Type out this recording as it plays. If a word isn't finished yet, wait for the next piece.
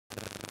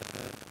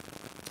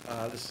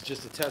This is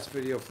just a test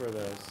video for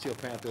the Steel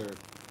Panther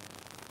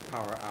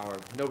Power Hour.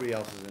 Nobody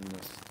else is in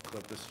this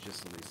clip. This is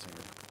just the lead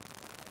singer.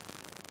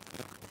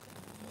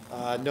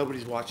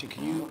 Nobody's watching.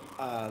 Can you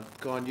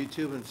go on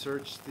YouTube and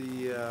search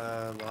the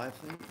live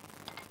thing?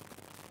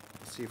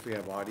 See if we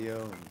have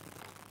audio and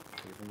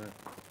take it from there.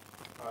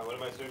 What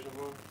am I searching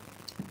for?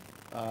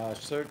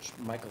 Search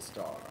Michael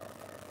Starr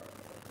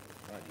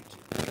on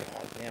YouTube.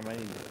 God damn, I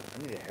need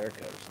a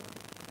haircut or something.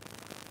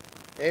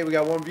 Hey, we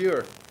got one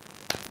viewer.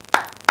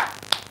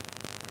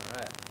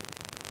 Alright.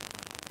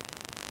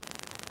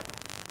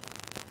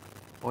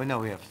 Oh, no,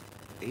 we have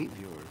 8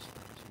 viewers.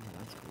 Gee,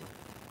 that's cool.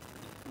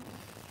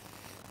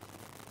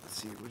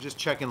 Let's see, we're just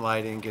checking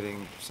lighting,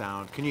 getting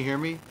sound. Can you hear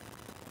me?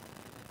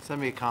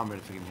 Send me a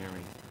comment if you can hear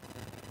me.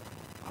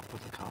 I'll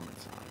put the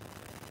comments on.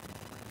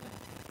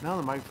 Now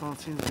the microphone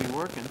seems to be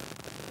working.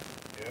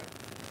 Yeah.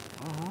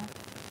 Uh-huh.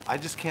 I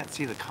just can't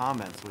see the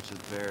comments, which is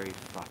very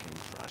fucking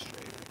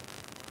frustrating.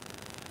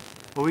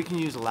 But we can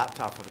use a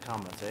laptop for the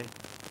comments, eh?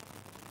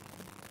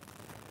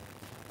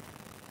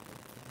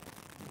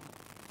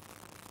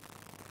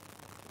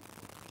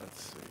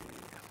 Let's see.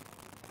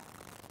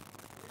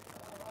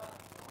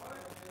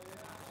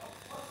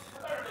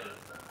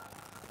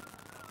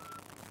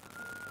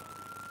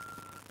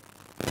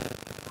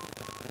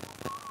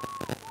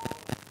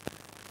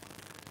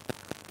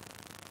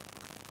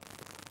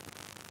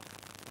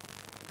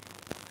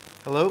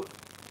 Hello?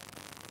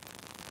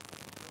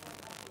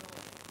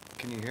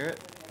 Can you hear it?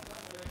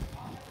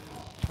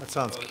 That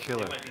sounds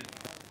killer.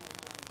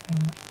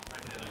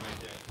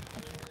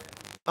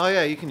 Oh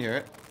yeah, you can hear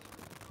it.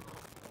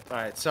 All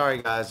right,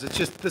 sorry guys.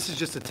 This is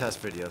just a test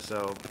video,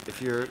 so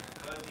if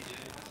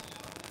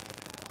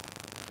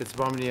it's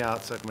bumming you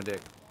out, suck my dick.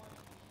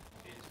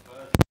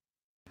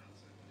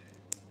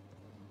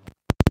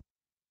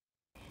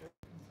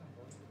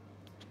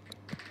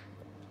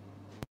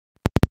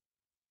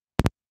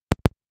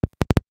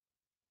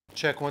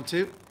 Check 1,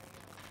 2.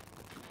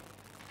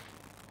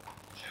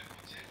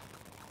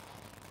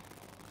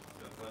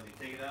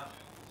 Take it out.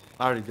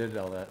 I already did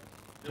all that.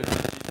 Take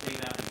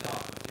it out and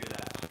talk. Let's hear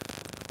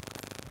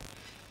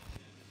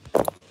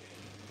that.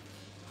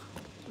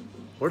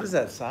 What does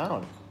that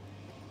sound?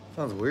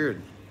 Sounds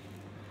weird.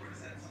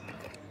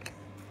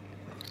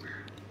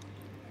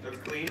 Looks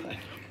clean.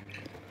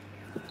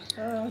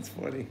 That's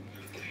funny.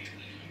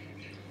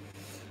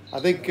 I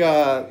think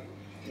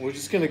we're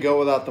just gonna go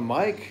without the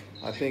mic.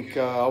 I think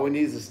all we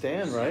need is a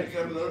stand, right? Is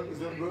that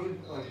moving?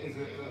 Like, is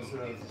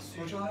there a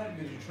switch on it?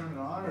 Did you turn it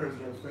on, or is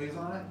there a phase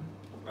on it?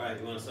 All right,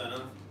 you want to sign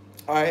on?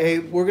 All right, hey,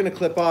 we're gonna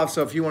clip off.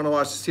 So if you want to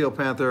watch the Steel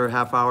Panther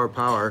half-hour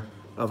power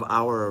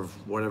hour of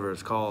whatever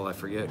it's called, I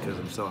forget because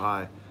I'm so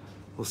high.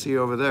 We'll see you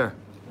over there.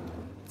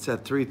 It's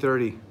at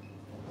 3:30.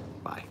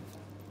 Bye.